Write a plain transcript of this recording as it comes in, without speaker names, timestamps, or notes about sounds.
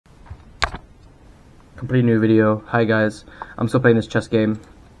Complete new video. Hi guys, I'm still playing this chess game.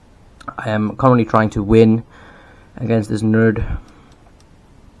 I am currently trying to win against this nerd.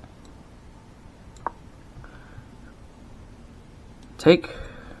 Take.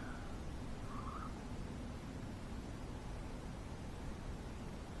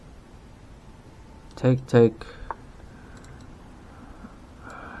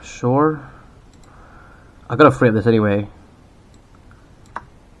 Sure. I gotta free up this anyway.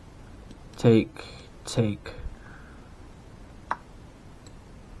 Take.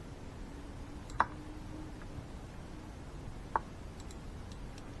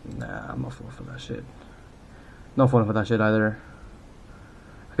 Nah, I'm not falling for that shit. Not falling for that shit either.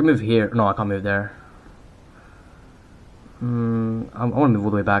 I can move here. No, I can't move there. I want to move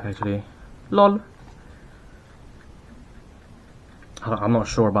all the way back actually. Lol. I'm not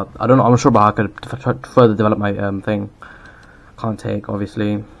sure about. I don't know. I'm not sure about how I could further develop my thing. Can't take,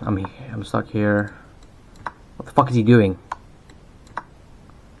 obviously. I'm stuck here. What the fuck is he doing?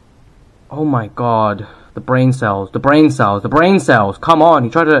 Oh my god. The brain cells. The brain cells. The brain cells. Come on. He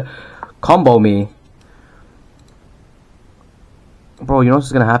tried to combo me. Bro, you know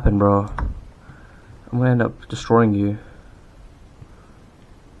what's gonna happen, bro. I'm gonna end up destroying you.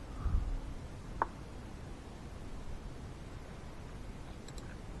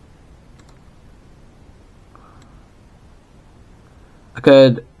 I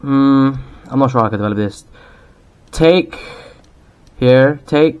could, I'm not sure how I could develop this. Take, here,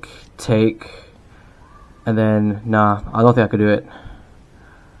 take, and then, nah, I don't think I could do it.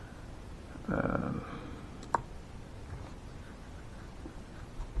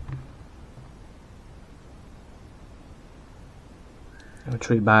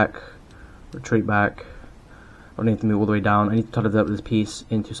 Retreat back. I don't need to move all the way down. I need to try to develop this piece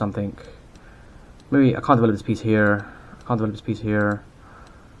into something. Maybe I can't develop this piece here.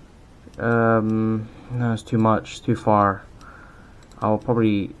 No, it's too much, it's too far. I'll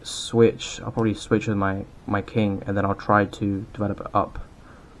probably switch with my king, and then I'll try to develop it up.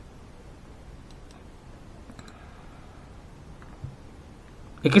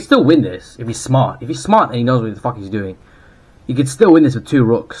 He can still win this if he's smart. If he's smart and he knows what the fuck he's doing, he could still win this with 2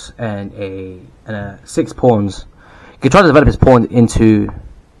 rooks and a 6 pawns. He could try to develop his pawn into.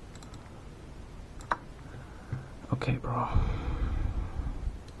 Okay, bro.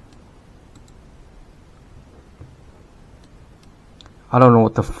 I don't know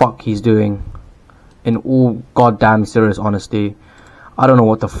what the fuck he's doing. In all goddamn serious honesty, I don't know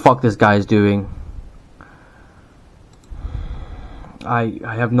what the fuck this guy is doing. I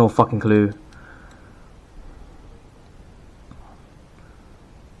have no fucking clue.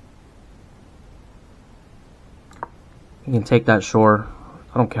 You can take that, sure.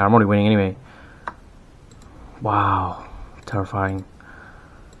 I don't care. I'm already winning anyway. Wow, terrifying.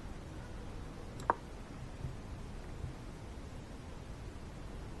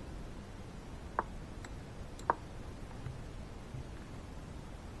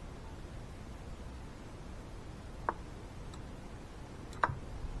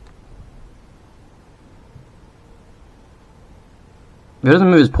 If he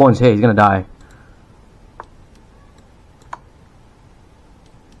doesn't move his pawns here, he's gonna die.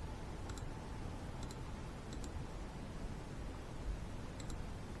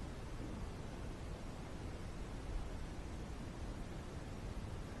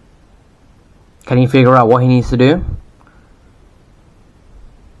 Can he figure out what he needs to do?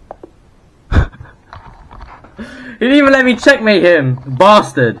 He didn't even let me checkmate him,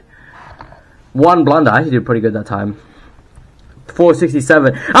 bastard. 1 blunder. I actually did pretty good that time.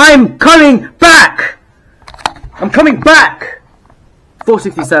 467. I'm coming back.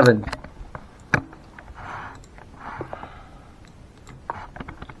 467.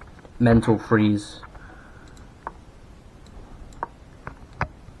 Mental freeze.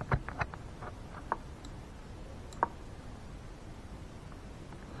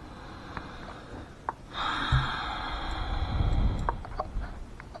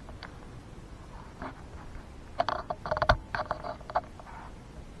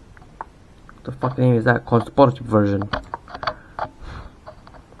 The fuck name is that? Conspiracy version.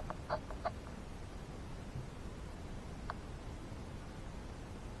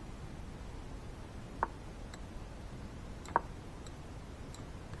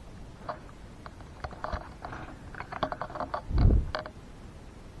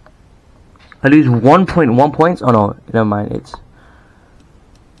 I lose 1.1 points? Oh no, never mind, it's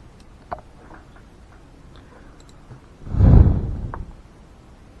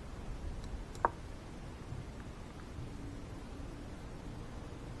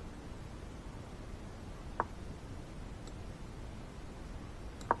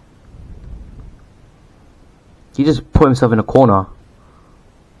He just put himself in a corner.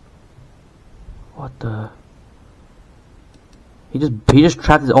 What the? He just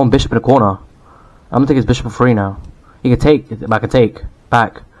trapped his own bishop in a corner. I'm gonna take his bishop for free now. He can take, I can take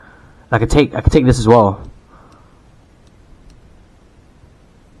back. I can take this as well.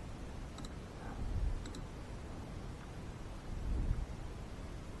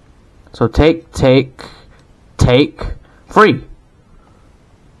 So take, free.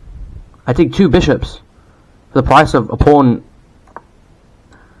 I take 2 bishops for the price of a pawn.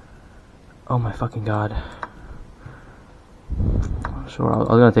 Oh my fucking god. Sure, I was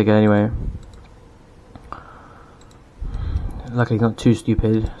gonna take it anyway. Luckily he's not too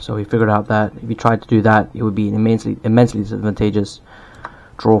stupid, so he figured out that if he tried to do that, it would be an immensely disadvantageous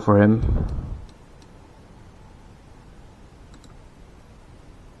draw for him.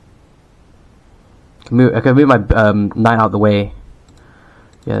 I can move my knight out of the way.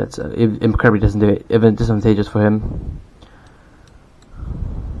 Yeah, it's incredibly disadvantageous for him.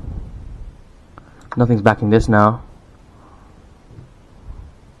 Nothing's backing this now.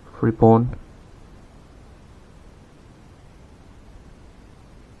 Free pawn.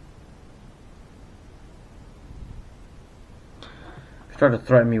 If you try to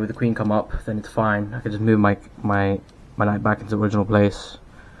threaten me with the queen come up, then it's fine. I can just move my knight back into the original place.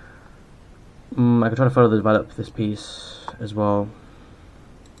 I can try to further develop this piece as well.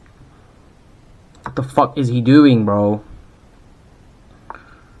 What the fuck is he doing, bro? I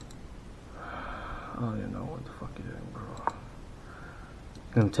don't even know what the fuck you're doing, bro.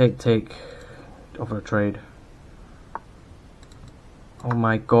 I'm gonna take, offer a trade. Oh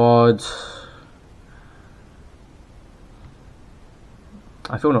my god.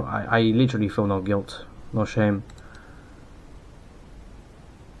 I literally feel no guilt, no shame.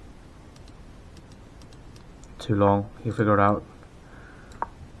 Too long, he'll figure it out.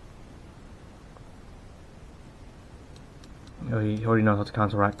 He already knows how to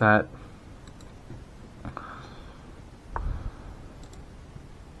counteract that.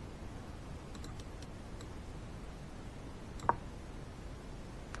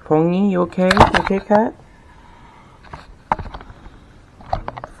 Pongy, you okay? You okay, cat? What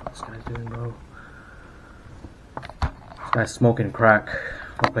the fuck this guy's doing, bro? This guy's smoking crack.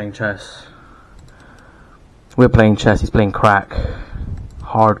 We're playing chess. We're playing chess, he's playing crack.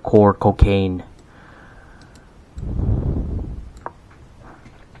 Hardcore cocaine.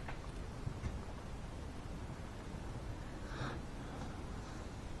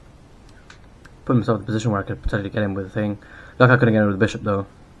 Put himself in a position where I could potentially get him with a thing. Lucky I couldn't get him with the bishop though.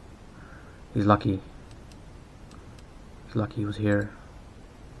 He's lucky. He's lucky he was here.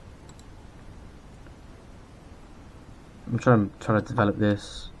 I'm trying to develop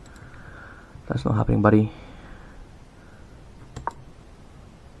this. That's not happening, buddy.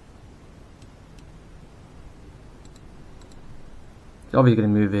 He's obviously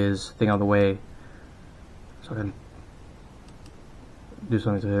going to move his thing out of the way so I can do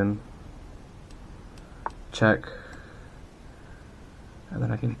something to him. Check. And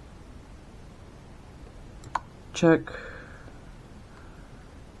then I can check.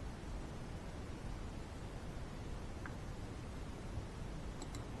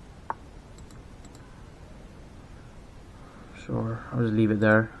 Sure, I'll just leave it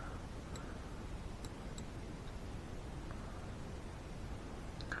there.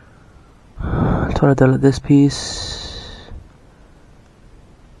 Try to delete this piece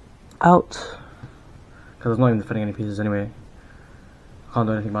out because I'm not even defending any pieces anyway. I can't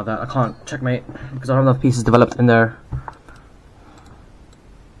do anything about that. I can't checkmate because I don't have enough pieces developed in there.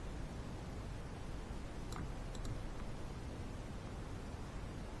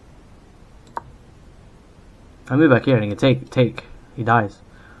 If I move back here and he can take, he dies.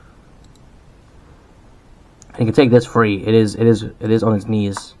 And he can take this free. It is on his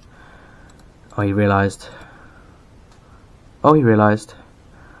knees. Oh, he realized. Oh, he realized.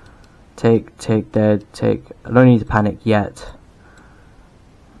 Take, dead, take. I don't need to panic yet.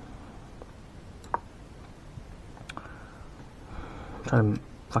 I'm trying to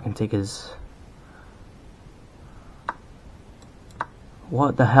fucking take his.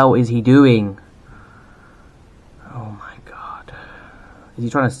 What the hell is he doing? Oh my god. Is he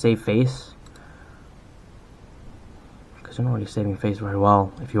trying to save face? Because you're not really saving face very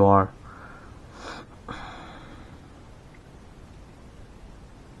well if you are.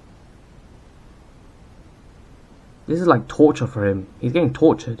 This is like torture for him. He's getting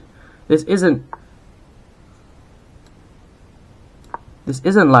tortured. This isn't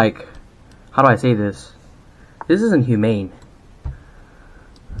like, how do I say this? This isn't humane.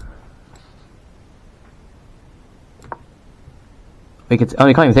 He can't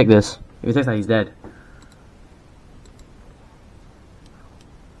even take this. If he takes that, he's dead.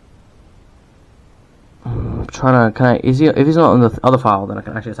 trying to... Can I... Is he... If he's not on the other file, then I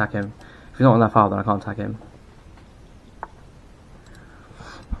can actually attack him. If he's not on that file, then I can't attack him.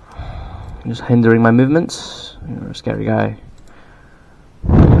 Just hindering my movements. You're a scary guy.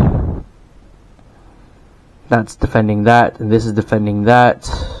 That's defending that, and this is defending that.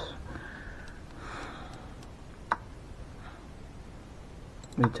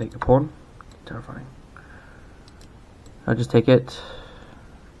 Let me take the pawn. Terrifying. I'll just take it.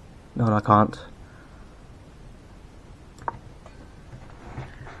 No, I can't.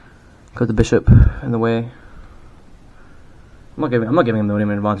 Got the bishop in the way. I'm not giving him the winning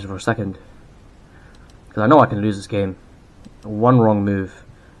advantage for a second, because I know I can lose this game. One wrong move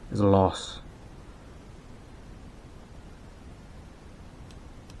is a loss.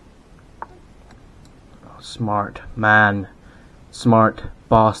 Oh, smart man, smart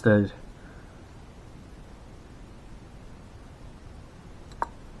bastard.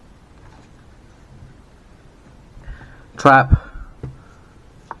 Trap.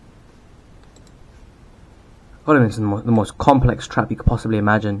 God, it's the most complex trap you could possibly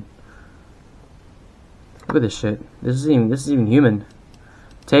imagine. Look at this shit. This is even human.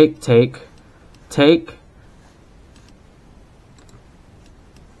 Take.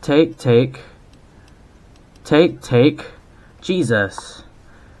 Jesus.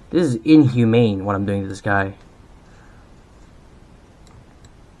 This is inhumane what I'm doing to this guy.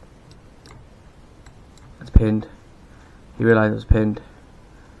 It's pinned. He realized it was pinned.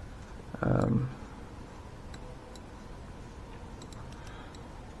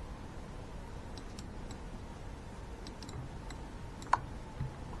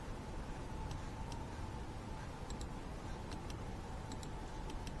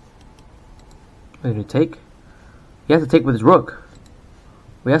 What did he take? He has to take with his rook.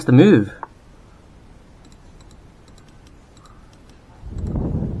 He has to move.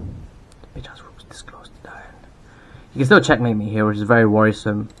 Bitch ass rook's this close to dying. You can still checkmate me here, which is very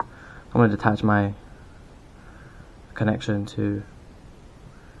worrisome. I'm going to detach my connection to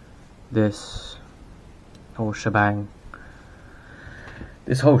this whole shebang.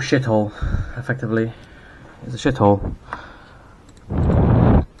 This whole shithole, effectively, is a shithole.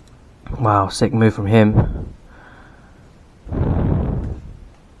 Wow, sick move from him.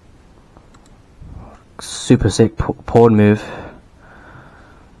 Super sick pawn move.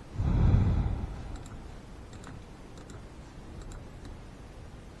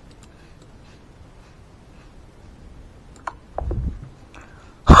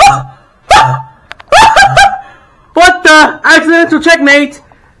 What the? Accidental checkmate!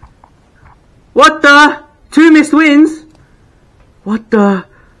 What the? 2 missed wins? What the?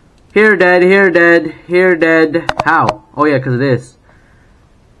 Here dead, here dead, here dead. How? Oh yeah, because of this.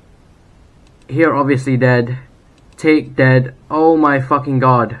 Here obviously dead. Take dead. Oh my fucking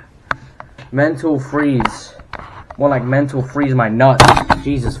god. Mental freeze. More like mental freeze my nuts.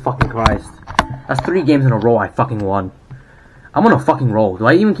 Jesus fucking Christ. That's 3 games in a row I fucking won. I'm on a fucking roll. Do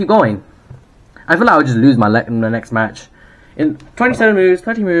I even keep going? I feel like I would just lose my in the next match. In 27 moves,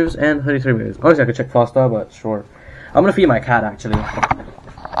 30 moves, and 33 moves. Obviously I could check faster, but sure. I'm gonna feed my cat actually.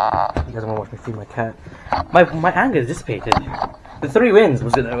 You guys want to watch me feed my cat? My anger is dissipated. The 3 wins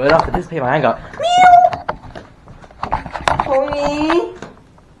was enough to dissipate my anger. Meow! Pony!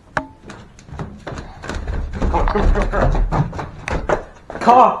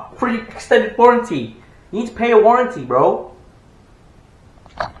 Car! Free extended warranty! You need to pay a warranty, bro!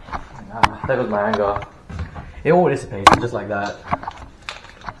 There goes my anger. It all dissipates just like that.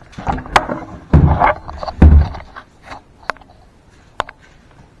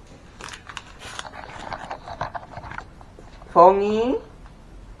 Pony?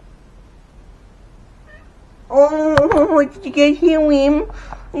 Oh, did you guys hear him?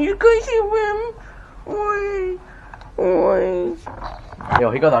 Did you guys hear him? Oi, oi.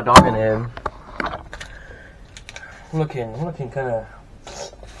 Yo, he got that dog in him. I'm looking kinda...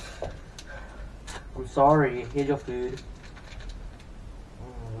 I'm sorry, here's your food.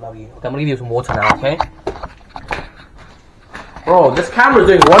 Love you. Okay, I'm gonna give you some water now, okay? Bro, this camera's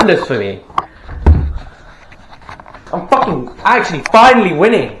doing wonders for me. I'm actually finally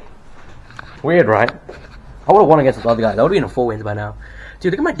winning. Weird, right? I would've won against this other guy. That would've been a 4 wins by now.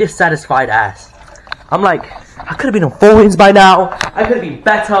 Dude, look at my dissatisfied ass. I'm like, I could've been on 4 wins by now. I could've been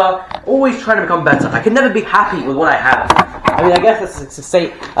better. Always trying to become better. I can never be happy with what I have. I mean, I guess that's a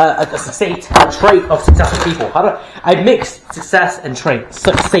trait of successful people. I mix success and trait.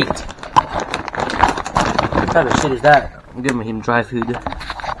 Success. What type of shit is that? I'm giving him dry food.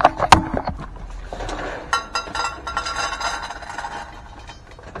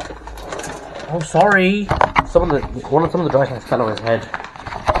 Oh, sorry. Some of the dry snacks fell on his head.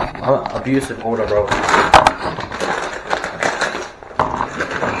 I'm abusive order, bro.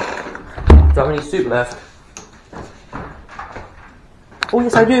 have any soup left. Oh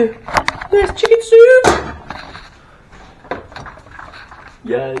yes I do. There's chicken soup.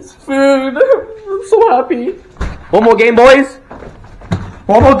 Yes, food. I'm so happy. One more game, boys.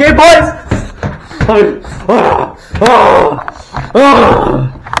 One more game, boys.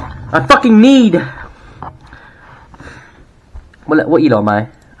 I fucking need. What elo am I?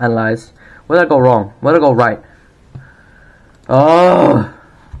 Analyze. Where did I go wrong? Where did I go right? Oh,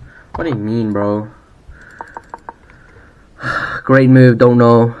 what do you mean, bro? Great move, don't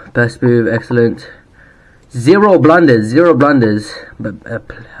know. Best move, excellent. Zero blunders, but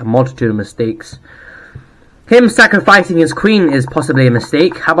a multitude of mistakes. Him sacrificing his queen is possibly a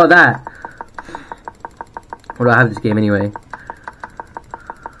mistake. How about that? Or do I have this game anyway?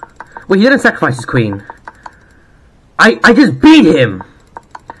 Well, he didn't sacrifice his queen. I just beat him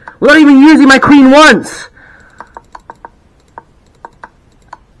without even using my queen once.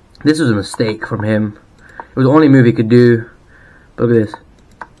 This was a mistake from him. It was the only move he could do. But look at this.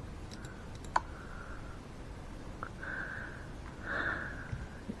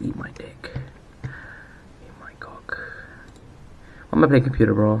 Eat my dick. Eat my cock. Why am I playing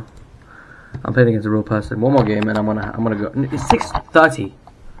computer, bro? I'm playing against a real person. One more game and I'm gonna go. It's 6:30.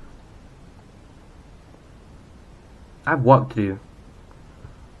 I have work to do.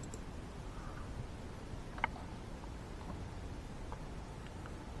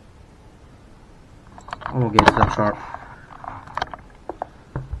 One more game till I'm sharp.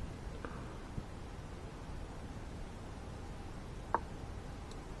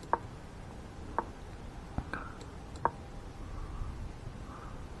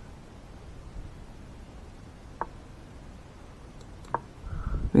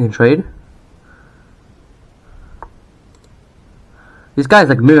 We can trade. This guy's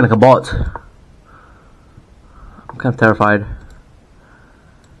like moving like a bot. I'm kind of terrified.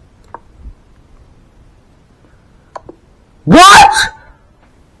 What?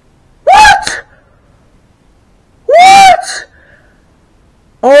 What? What?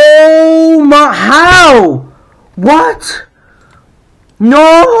 Oh my, how? What?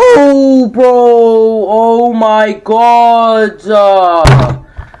 No, bro. Oh my god.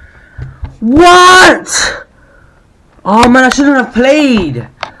 What? Oh man, I shouldn't have played.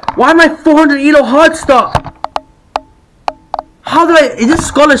 Why am I 400 elo hard stop? How did I? Is this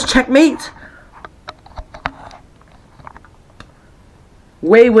Scholar's checkmate?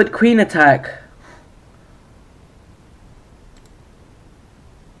 Wayward queen attack.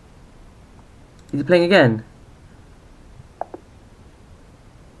 Is he playing again?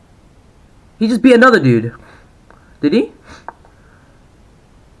 He just beat another dude. Did he?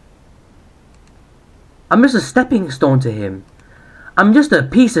 I'm just a stepping stone to him. I'm just a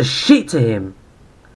piece of shit to him.